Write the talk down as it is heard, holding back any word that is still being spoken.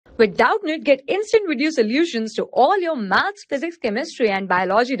With Doubtnut, get instant video solutions to all your maths, physics, chemistry, and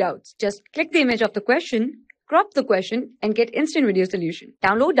biology doubts. Just click the image of the question, crop the question, and get instant video solution.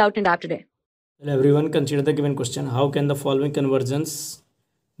 Download Doubtnut app today. Hello everyone, consider the given question. How can the following conversions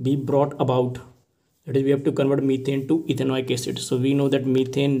be brought about? That is, we have to convert methane to ethanoic acid. So we know that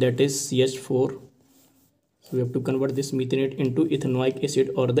methane, that is CH4. So we have to convert this methanate into ethanoic acid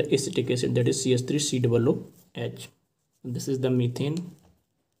or the acetic acid, that is CH3COOH. This is the methane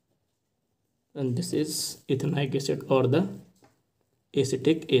and this is ethanoic acid or the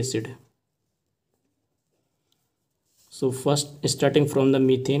acetic acid. So first, starting from the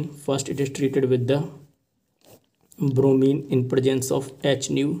methane, first it is treated with the bromine in presence of H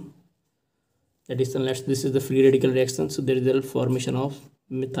nu. That is, unless this is the free radical reaction, so there is a formation of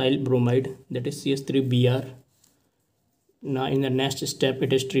methyl bromide, that is CH3Br. Now in the next step,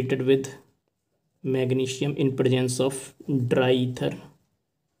 it is treated with magnesium in presence of dry ether.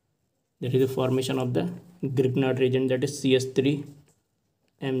 That is the formation of the Grignard reagent, that is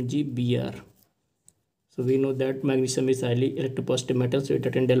CH3MgBr. So we know that magnesium is highly electropositive metal, so it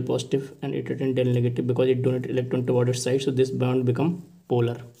attains del positive and it attains del negative because it donates electron toward its side, so this bond become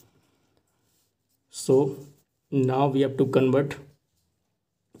polar. So now we have to prepare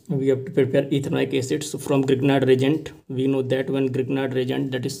ethanoic acid. So from Grignard reagent, we know that when Grignard reagent,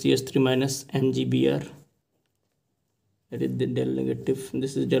 that is CH3 minus MgBr, that is the del negative,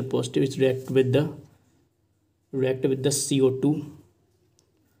 this is del positive, it's react with the CO2,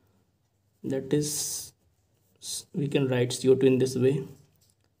 that is, we can write CO2 in this way,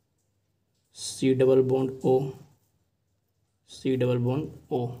 C double bond O, C double bond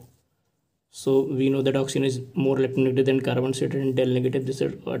O. So we know that oxygen is more electronegative than carbon, so it attains del negative, this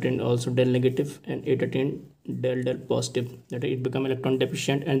attains also del negative, and it attains del positive, that it become electron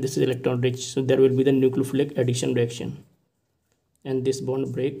deficient, and this is electron rich, so there will be the nucleophilic addition reaction, and this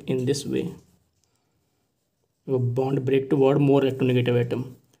bond break in this way, a bond break toward more electronegative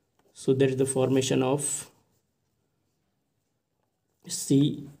atom. So there is the formation of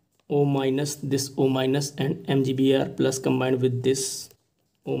CO minus, this O minus, and MgBr plus combined with this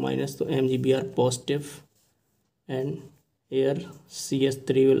O minus, so MgBr positive, and here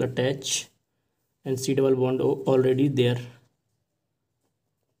CH3 will attach and C double bond O already there,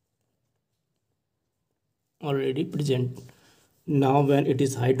 already present. Now when it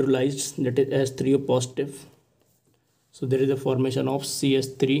is hydrolyzed, that is H3O positive, so there is a formation of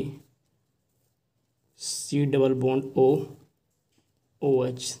CH3 C double bond O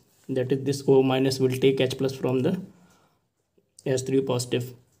OH, that is this O minus will take H plus from the H3O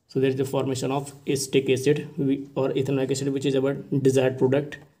positive. So there is the formation of acetic acid or ethanoic acid, which is our desired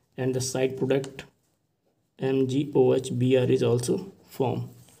product, and the side product MgOHBr is also formed.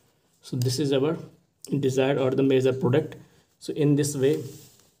 So this is our desired or the major product. So in this way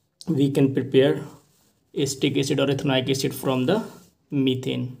we can prepare acetic acid or ethanoic acid from the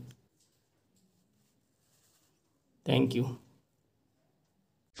methane. Thank you.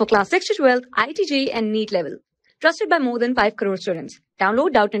 For class 6 to 12, IIT JEE and NEET level. Trusted by more than 5 crore students. Download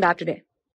Doubtnut app today.